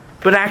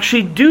 but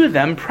actually do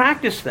them,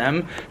 practice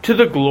them to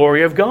the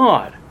glory of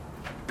God.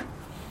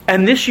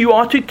 And this you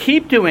ought to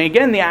keep doing.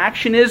 Again, the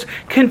action is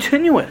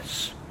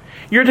continuous.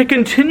 You're to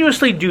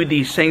continuously do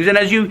these things. And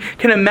as you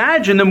can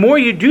imagine, the more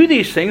you do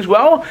these things,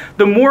 well,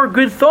 the more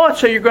good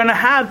thoughts that you're going to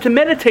have to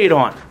meditate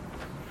on.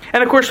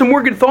 And of course, the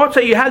more good thoughts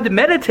that you have to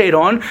meditate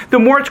on, the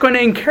more it's going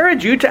to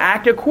encourage you to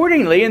act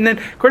accordingly. And then,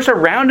 of course,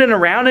 around and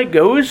around it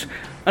goes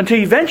until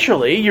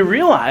eventually you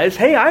realize,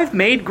 hey, I've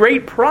made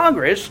great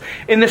progress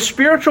in the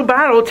spiritual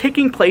battle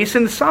taking place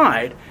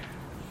inside.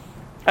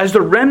 As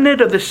the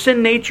remnant of the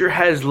sin nature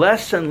has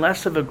less and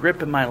less of a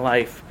grip in my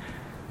life,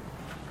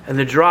 and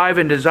the drive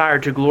and desire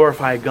to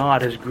glorify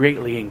God has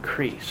greatly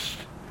increased.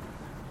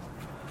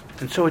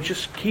 And so it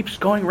just keeps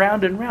going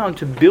round and round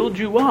to build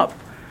you up,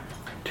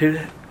 to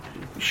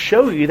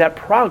show you that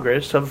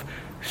progress of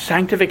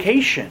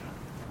sanctification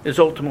is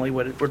ultimately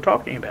what we're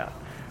talking about.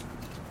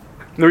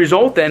 The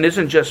result then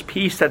isn't just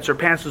peace that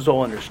surpasses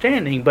all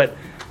understanding, but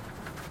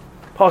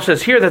Paul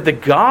says here that the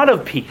God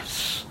of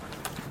peace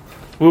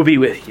will be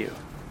with you.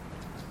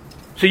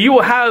 So you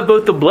will have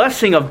both the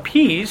blessing of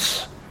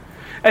peace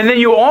And then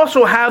you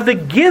also have the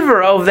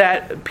giver of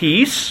that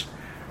peace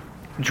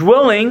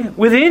dwelling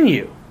within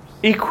you,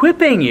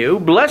 equipping you,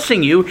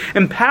 blessing you,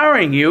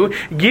 empowering you,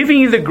 giving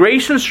you the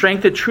grace and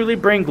strength to truly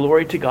bring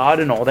glory to God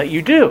in all that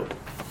you do.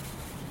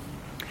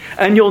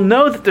 And you'll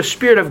know that the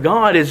Spirit of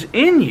God is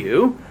in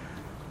you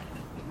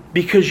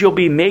because you'll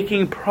be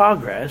making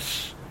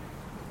progress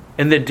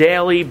in the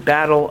daily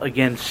battle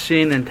against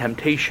sin and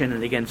temptation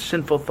and against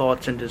sinful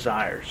thoughts and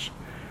desires.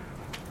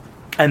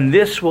 And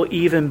this will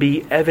even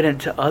be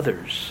evident to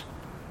others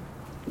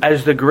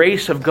as the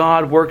grace of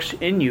God works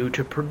in you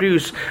to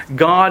produce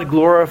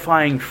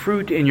God-glorifying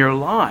fruit in your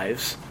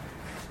lives.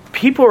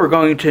 People are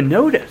going to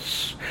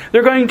notice.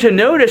 They're going to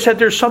notice that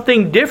there's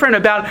something different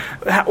about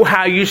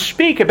how you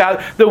speak,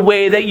 about the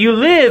way that you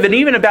live, and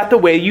even about the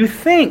way you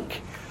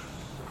think.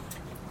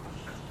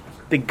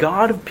 The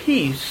God of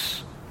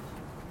peace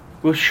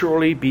will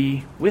surely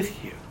be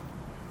with you.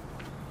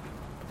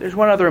 There's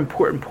one other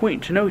important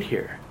point to note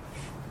here.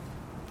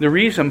 The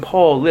reason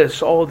Paul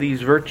lists all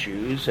these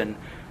virtues and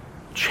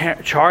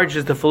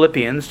charges the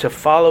Philippians to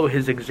follow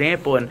his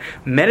example and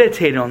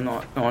meditate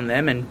on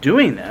them and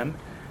doing them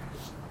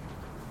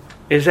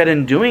is that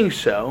in doing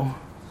so,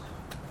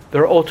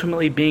 they're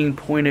ultimately being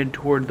pointed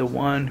toward the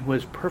one who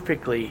has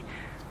perfectly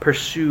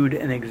pursued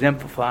and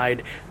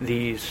exemplified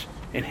these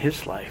in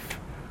his life,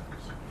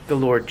 the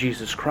Lord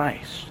Jesus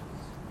Christ.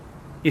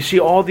 You see,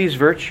 all these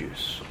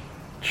virtues,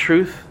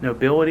 truth,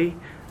 nobility,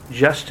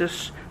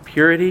 justice,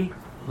 purity,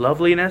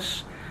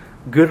 loveliness,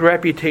 good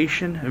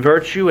reputation,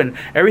 virtue, and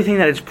everything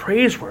that is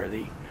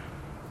praiseworthy,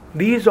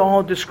 these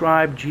all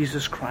describe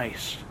Jesus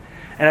Christ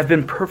and have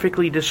been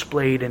perfectly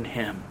displayed in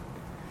Him.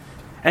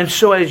 And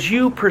so as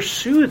you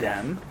pursue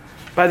them,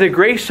 by the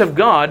grace of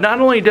God,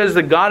 not only does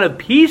the God of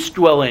peace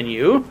dwell in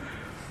you,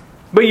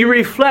 but you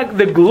reflect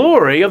the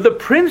glory of the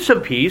Prince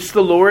of Peace,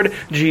 the Lord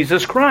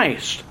Jesus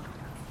Christ.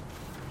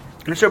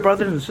 And so,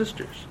 brothers and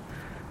sisters,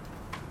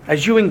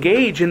 as you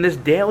engage in this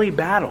daily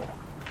battle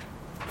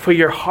for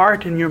your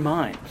heart and your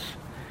minds,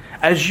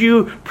 as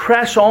you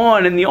press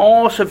on in the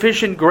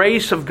all-sufficient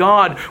grace of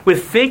God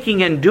with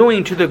thinking and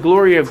doing to the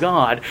glory of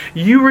God,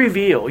 you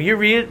reveal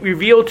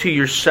to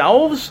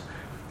yourselves,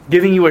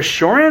 giving you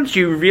assurance,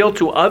 you reveal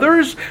to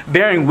others,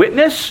 bearing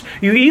witness,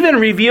 you even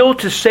reveal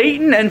to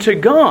Satan and to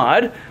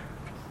God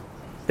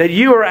that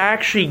you are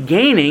actually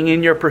gaining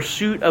in your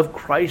pursuit of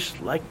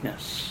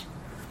Christ-likeness.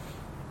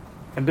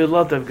 And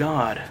beloved of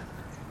God,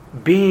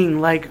 being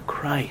like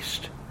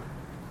Christ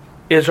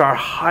is our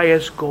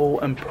highest goal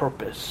and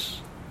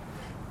purpose,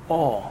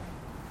 all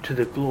to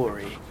the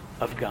glory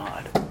of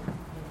God.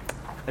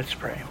 Let's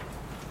pray.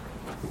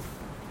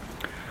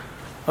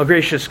 O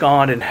gracious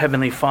God and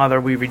Heavenly Father,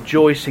 we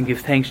rejoice and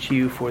give thanks to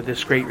you for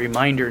this great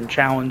reminder and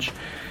challenge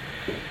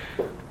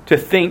to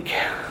think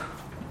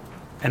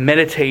and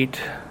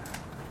meditate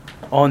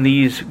on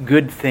these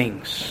good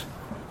things,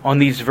 on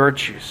these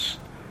virtues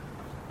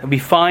that we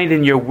find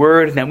in your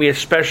word and that we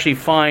especially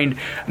find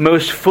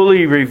most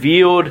fully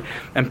revealed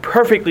and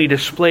perfectly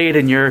displayed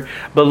in your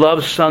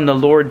beloved Son, the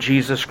Lord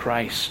Jesus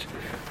Christ.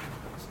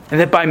 And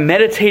that by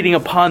meditating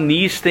upon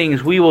these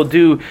things, we will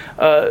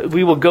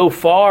go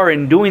far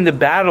in doing the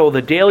battle,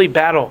 the daily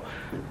battle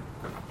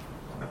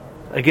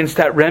against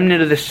that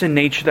remnant of the sin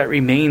nature that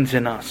remains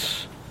in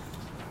us.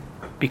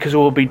 Because it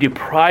will be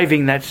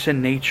depriving that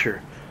sin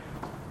nature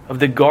of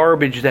the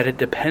garbage that it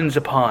depends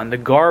upon, the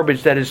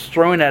garbage that is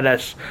thrown at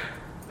us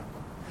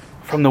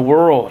from the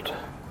world.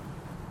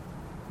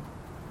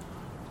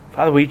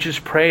 Father, we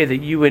just pray that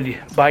you would,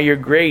 by your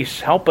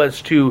grace, help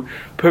us to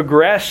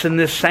progress in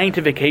this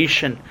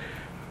sanctification.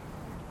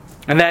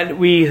 And that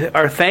we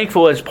are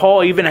thankful, as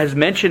Paul even has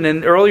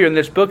mentioned earlier in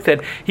this book,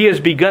 that he has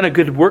begun a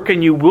good work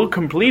and you will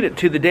complete it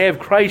to the day of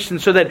Christ.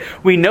 And so that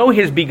we know he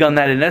has begun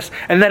that in us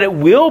and that it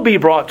will be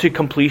brought to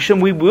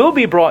completion. We will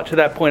be brought to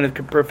that point of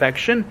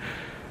perfection.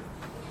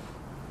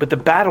 But the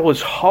battle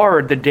is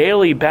hard. The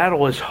daily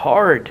battle is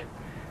hard.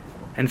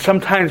 And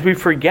sometimes we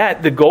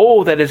forget the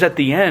goal that is at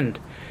the end.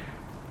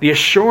 The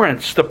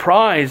assurance, the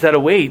prize that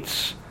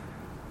awaits.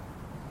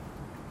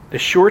 The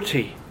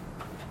surety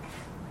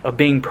of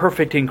being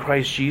perfect in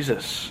Christ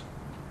Jesus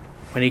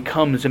when He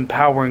comes in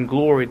power and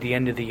glory at the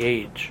end of the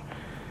age.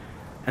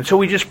 And so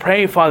we just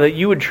pray, Father, that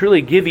you would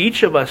truly give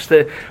each of us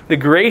the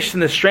grace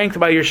and the strength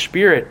by your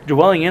Spirit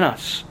dwelling in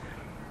us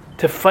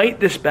to fight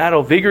this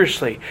battle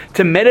vigorously,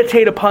 to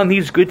meditate upon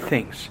these good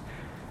things,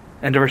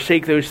 and to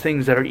forsake those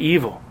things that are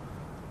evil.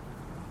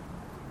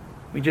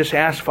 We just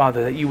ask,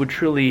 Father, that you would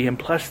truly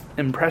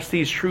impress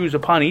these truths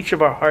upon each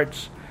of our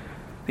hearts,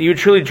 that you would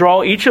truly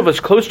draw each of us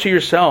close to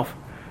yourself,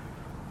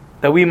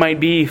 that we might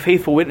be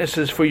faithful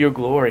witnesses for your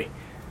glory,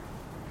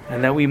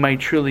 and that we might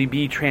truly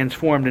be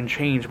transformed and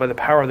changed by the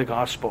power of the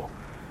gospel,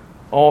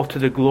 all to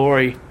the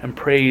glory and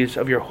praise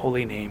of your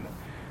holy name.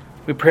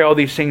 We pray all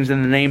these things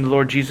in the name of the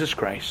Lord Jesus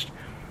Christ.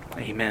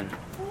 Amen.